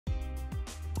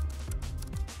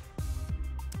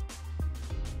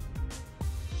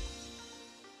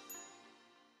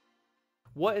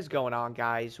What is going on,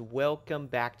 guys? Welcome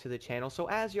back to the channel. So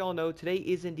as y'all know, today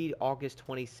is indeed August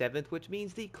 27th, which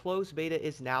means the closed beta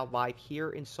is now live here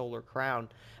in Solar Crown.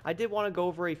 I did want to go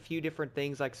over a few different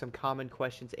things like some common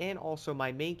questions and also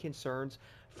my main concerns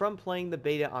from playing the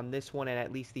beta on this one and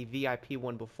at least the VIP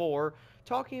one before,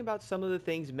 talking about some of the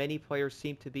things many players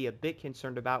seem to be a bit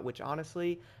concerned about, which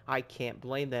honestly, I can't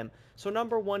blame them. So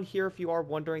number one here, if you are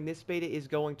wondering, this beta is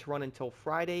going to run until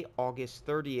Friday, August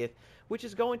 30th, which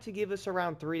is going to give us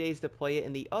around 3 days to play it.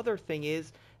 And the other thing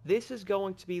is, this is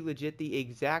going to be legit the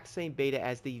exact same beta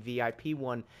as the VIP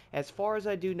one. As far as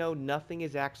I do know, nothing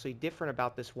is actually different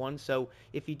about this one, so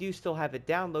if you do still have it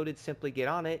downloaded, simply get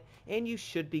on it, and you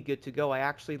should be good to go. I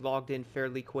actually logged in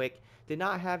fairly quick, did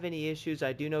not have any issues.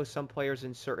 I do know some players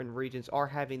in certain regions are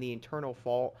having the internal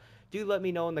fault. Do let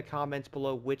me know in the comments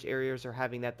below which areas are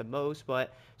having that the most,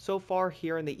 but so far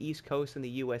here in the East Coast in the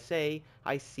USA,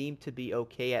 I seem to be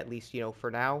okay, at least,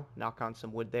 for now. Knock on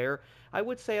some wood there. I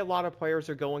would say a lot of players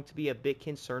are going to be a bit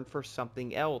concerned for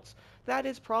something else. That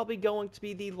is probably going to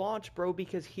be the launch, bro,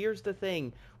 because here's the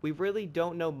thing. We really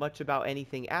don't know much about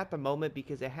anything at the moment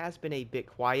because it has been a bit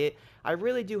quiet. I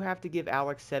really do have to give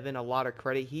Alex7 a lot of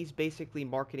credit. He's basically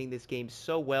marketing this game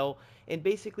so well and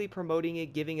basically promoting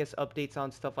it, giving us updates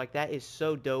on stuff like that is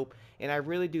so dope. And I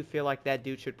really do feel like that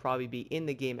dude should probably be in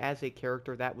the game as a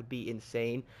character. That would be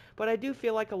insane. But I do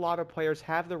feel like a lot of players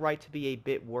have the right to be a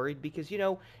bit worried because,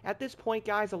 at this point,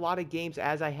 guys, a lot of games,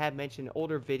 as I had mentioned in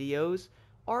older videos,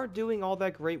 aren't doing all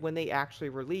that great when they actually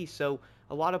release. So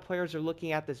a lot of players are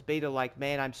looking at this beta like,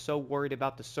 man, I'm so worried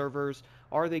about the servers.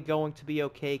 Are they going to be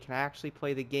okay? Can I actually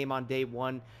play the game on day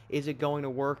one? Is it going to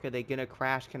work? Are they going to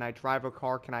crash? Can I drive a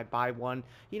car? Can I buy one?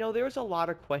 There's a lot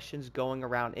of questions going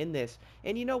around in this.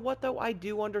 And you know what, though? I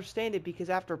do understand it because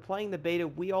after playing the beta,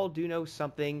 we all do know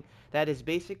something that has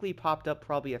basically popped up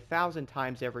probably 1,000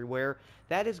 times everywhere.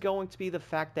 That is going to be the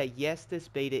fact that, yes, this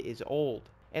beta is old.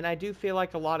 And I do feel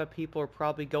like a lot of people are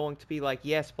probably going to be like,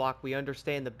 yes, Block, we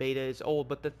understand the beta is old.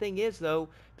 But the thing is, though,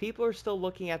 people are still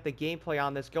looking at the gameplay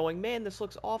on this going, man, this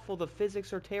looks awful. The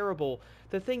physics are terrible.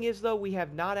 The thing is, though, we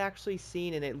have not actually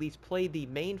seen and at least played the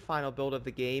main final build of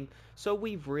the game, so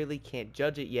we really can't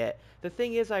judge it yet. The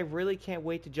thing is, I really can't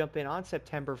wait to jump in on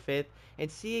September 5th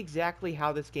and see exactly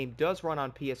how this game does run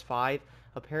on PS5.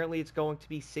 Apparently, it's going to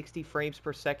be 60 frames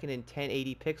per second and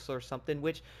 1080 pixels or something,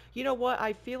 which, you know what,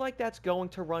 I feel like that's going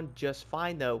to run just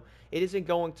fine, though. It isn't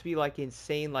going to be, like,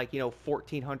 insane, like,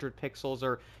 1400 pixels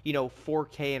or,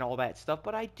 4K and all that stuff,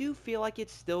 but I do feel like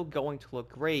it's still going to look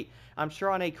great. I'm sure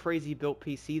on a crazy built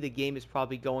PC, the game is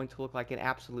probably going to look like an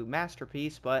absolute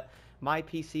masterpiece, but my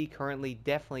PC currently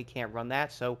definitely can't run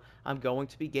that, so I'm going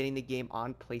to be getting the game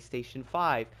on PlayStation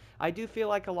 5. I do feel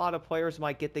like a lot of players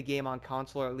might get the game on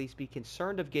console or at least be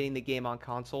concerned of getting the game on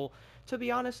console. To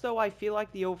be honest, though, I feel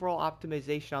like the overall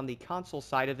optimization on the console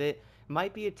side of it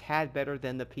might be a tad better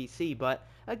than the PC, but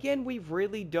again, we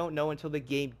really don't know until the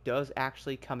game does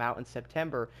actually come out in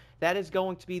September. That is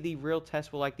going to be the real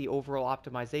test with like the overall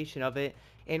optimization of it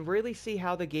and really see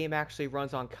how the game actually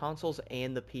runs on consoles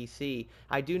and the PC.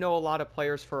 I do know a lot of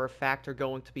players for a fact are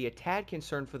going to be a tad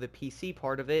concerned for the PC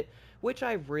part of it, which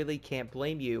I really can't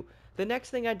blame you. The next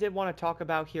thing I did want to talk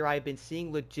about here, I've been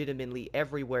seeing legitimately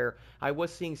everywhere. I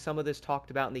was seeing some of this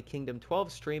talked about in the Kingdom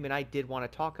 12 stream, and I did want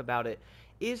to talk about it.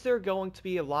 Is there going to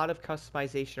be a lot of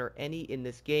customization or any in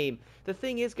this game? The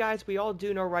thing is, guys, we all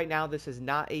do know right now this is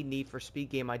not a Need for Speed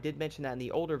game. I did mention that in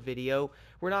the older video.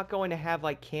 We're not going to have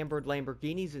like cambered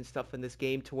Lamborghinis and stuff in this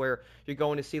game to where you're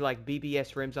going to see like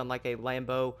BBS rims on like a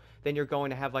Lambo, then you're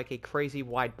going to have like a crazy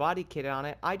wide body kit on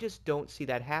it. I just don't see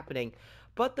that happening.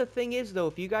 But the thing is, though,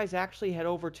 if you guys actually head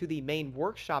over to the main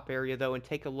workshop area, though, and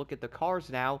take a look at the cars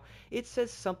now, it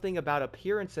says something about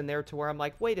appearance in there to where I'm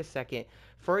like, wait a second.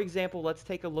 For example, let's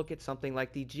take a look at something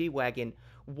like the G-Wagon.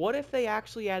 What if they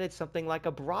actually added something like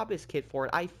a Brabus kit for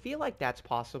it? I feel like that's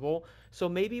possible, so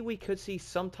maybe we could see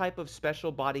some type of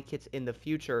special body kits in the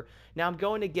future. Now, I'm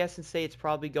going to guess and say it's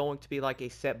probably going to be like a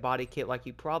set body kit, like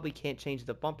you probably can't change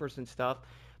the bumpers and stuff,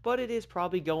 but it is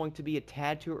probably going to be a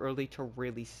tad too early to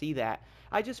really see that.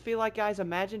 I just feel like, guys,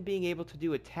 imagine being able to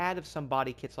do a tad of some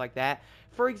body kits like that.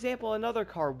 For example, another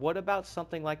car, what about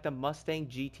something like the Mustang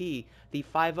GT, the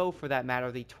 5.0 for that matter,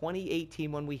 the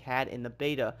 2018 one we had in the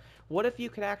beta? What if you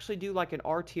could actually do like an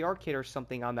RTR kit or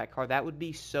something on that car? That would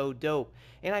be so dope.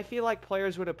 And I feel like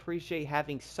players would appreciate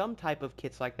having some type of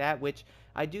kits like that, which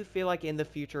I do feel like in the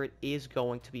future it is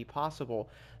going to be possible.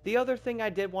 The other thing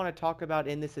I did want to talk about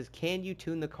in this is, can you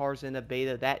tune the cars in a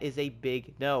beta? That is a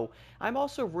big no. I'm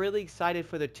also really excited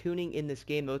for the tuning in this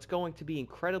game, though. It's going to be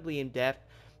incredibly in-depth,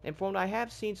 and from what I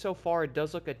have seen so far, it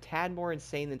does look a tad more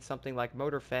insane than something like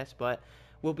Motorfest, but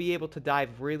we'll be able to dive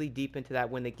really deep into that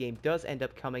when the game does end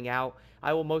up coming out.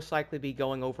 I will most likely be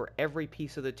going over every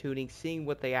piece of the tuning, seeing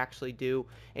what they actually do,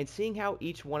 and seeing how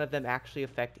each one of them actually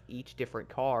affect each different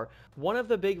car. One of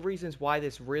the big reasons why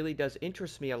this really does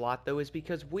interest me a lot, though, is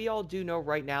because we all do know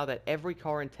right now that every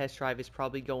car in test drive is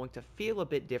probably going to feel a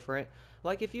bit different.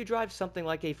 Like if you drive something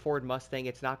like a Ford Mustang,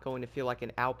 it's not going to feel like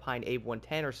an Alpine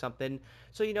A110 or something.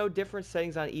 So, different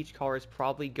settings on each car is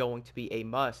probably going to be a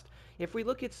must. If we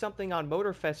look at something on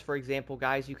Motorfest, for example,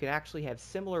 guys, you can actually have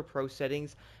similar pro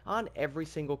settings on every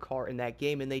single car in that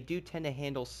game, and they do tend to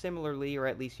handle similarly, or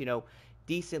at least,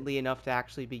 decently enough to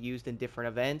actually be used in different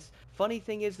events. Funny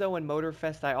thing is though, in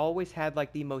Motorfest I always had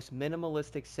like the most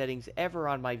minimalistic settings ever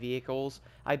on my vehicles.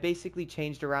 I basically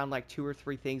changed around like 2 or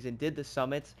 3 things and did the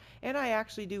summits, and I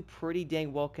actually do pretty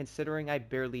dang well considering I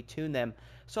barely tune them.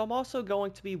 So I'm also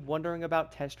going to be wondering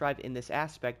about test drive in this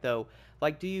aspect though.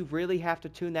 Like, do you really have to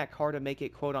tune that car to make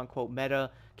it quote unquote meta?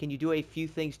 Can you do a few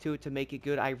things to it to make it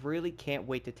good? I really can't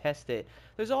wait to test it.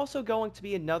 There's also going to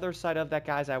be another side of that,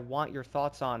 guys, I want your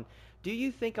thoughts on. Do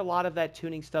you think a lot of that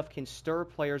tuning stuff can stir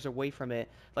players away from it?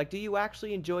 Like, do you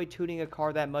actually enjoy tuning a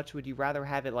car that much? Would you rather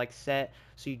have it like set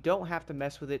so you don't have to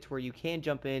mess with it to where you can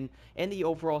jump in and the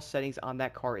overall settings on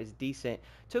that car is decent?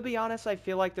 To be honest, I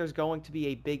feel like there's going to be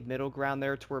a big middle ground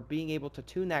there to where being able to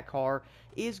tune that car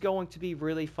is going to be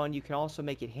really fun. You can also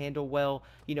make it handle well,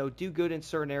 do good in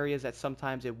certain areas that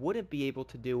sometimes it wouldn't be able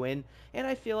to do in, and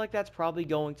I feel like that's probably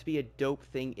going to be a dope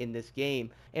thing in this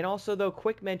game. And also though,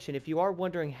 quick mention, if you are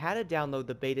wondering how to download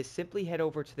the beta, simply head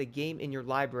over to the game in your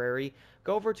library,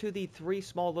 go over to the 3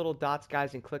 small little dots,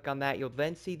 guys, and click on that. You'll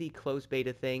then see the closed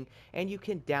beta thing, and you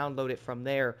can download it from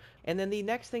there. And then the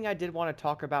next thing I did want to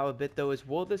talk about a bit though is,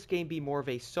 will this game be more of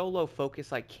a solo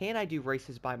focus, like can I do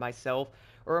races by myself,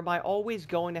 or am I always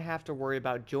going to have to worry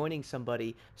about joining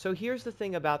somebody? So here's the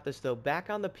thing about this though, back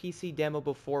on the PC demo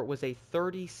before, it was a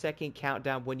 30-second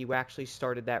countdown when you actually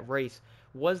started that race.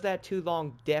 Was that too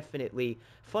long? Definitely.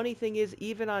 Funny thing is,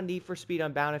 even on Need for Speed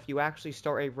Unbound, if you actually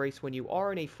start a race when you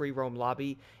are in a free roam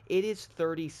lobby, it is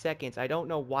 30 seconds. I don't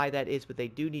know why that is, but they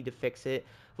do need to fix it.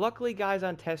 Luckily, guys,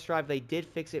 on Test Drive, they did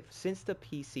fix it since the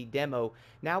PC demo.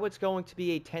 Now it's going to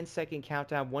be a 10-second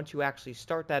countdown once you actually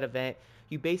start that event.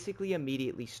 You basically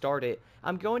immediately start it.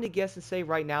 I'm going to guess and say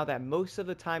right now that most of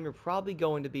the time you're probably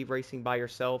going to be racing by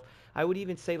yourself. I would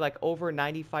even say like over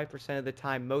 95% of the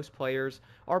time most players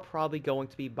are probably going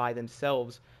to be by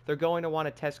themselves. They're going to want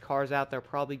to test cars out. They're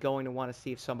probably going to want to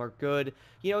see if some are good.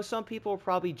 Some people will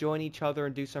probably join each other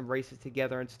and do some races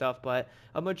together and stuff, but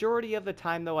a majority of the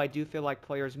time though, I do feel like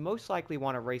players most likely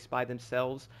want to race by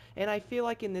themselves, and I feel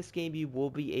like in this game you will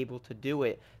be able to do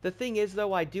it. The thing is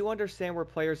though, I do understand where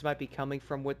players might be coming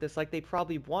from with this. Like, they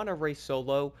probably want to race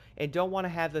solo and don't want to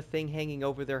have the thing hanging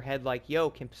over their head like, yo,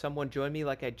 can someone join me?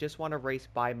 Like, I just want to race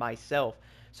by myself.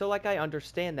 So like, I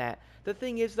understand that. The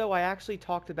thing is though, I actually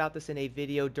talked about this in a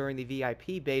video during the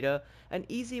VIP beta. An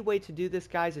easy way to do this,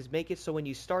 guys, is make it so when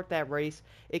you start that race,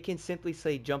 it can simply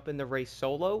say jump in the race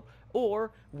solo,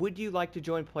 or would you like to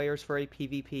join players for a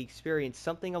PvP experience?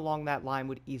 Something along that line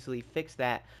would easily fix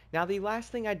that. Now, the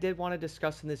last thing I did want to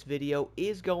discuss in this video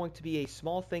is going to be a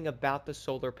small thing about the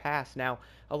Solar Pass. Now,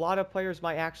 a lot of players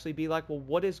might actually be like, well,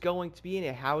 what is going to be in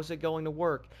it? How is it going to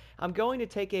work? I'm going to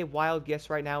take a wild guess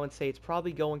right now and say it's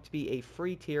probably going to be a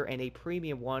free tier and a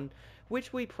premium one,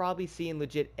 which we probably see in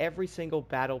legit every single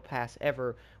battle pass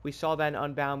ever. We saw that in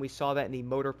Unbound, we saw that in the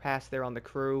motor pass there on the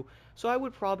crew, so I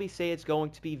would probably say it's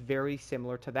going to be very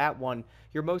similar to that one.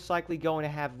 You're most likely going to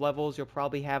have levels. You'll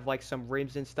probably have like some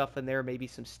rims and stuff in there, maybe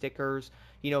some stickers,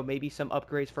 maybe some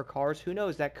upgrades for cars. Who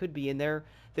knows, that could be in there.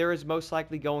 There is most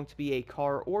likely going to be a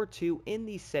car or two in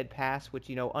the said pass, which,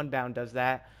 Unbound does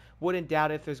that. Wouldn't doubt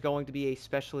if there's going to be a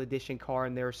special edition car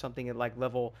in there or something at like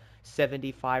level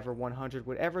 75 or 100,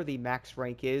 whatever the max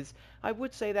rank is. I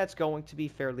would say that's going to be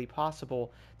fairly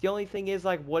possible. The only thing is,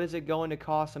 like, what is it going to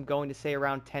cost? I'm going to say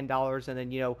around $10, and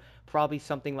then, probably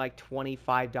something like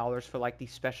 $25 for like the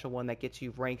special one that gets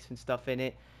you ranks and stuff in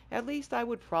it. At least I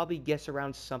would probably guess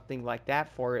around something like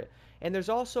that for it. And there's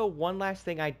also one last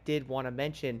thing I did want to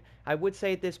mention. I would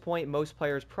say at this point most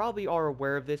players probably are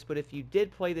aware of this, but if you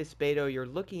did play this beta or you're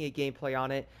looking at gameplay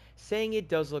on it, saying it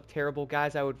does look terrible,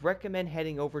 guys, I would recommend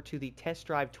heading over to the Test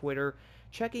Drive Twitter,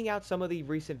 checking out some of the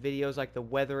recent videos like the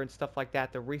weather and stuff like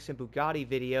that, the recent Bugatti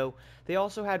video. They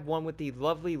also had one with the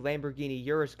lovely Lamborghini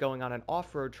Urus going on an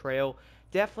off-road trail.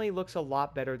 Definitely looks a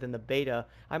lot better than the beta.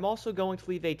 I'm also going to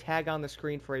leave a tag on the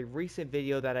screen for a recent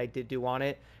video that I did do on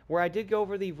it, where I did go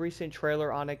over the recent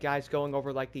trailer on it, guys, going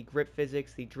over like the grip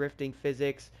physics, the drifting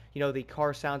physics, the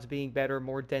car sounds being better,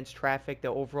 more dense traffic, the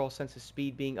overall sense of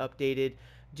speed being updated.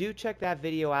 Do check that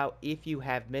video out if you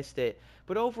have missed it.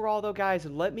 But overall though guys,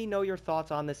 let me know your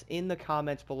thoughts on this in the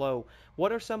comments below.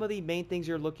 What are some of the main things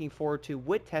you're looking forward to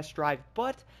with Test Drive?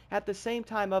 But at the same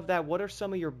time of that, what are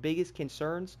some of your biggest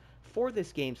concerns for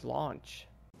this game's launch?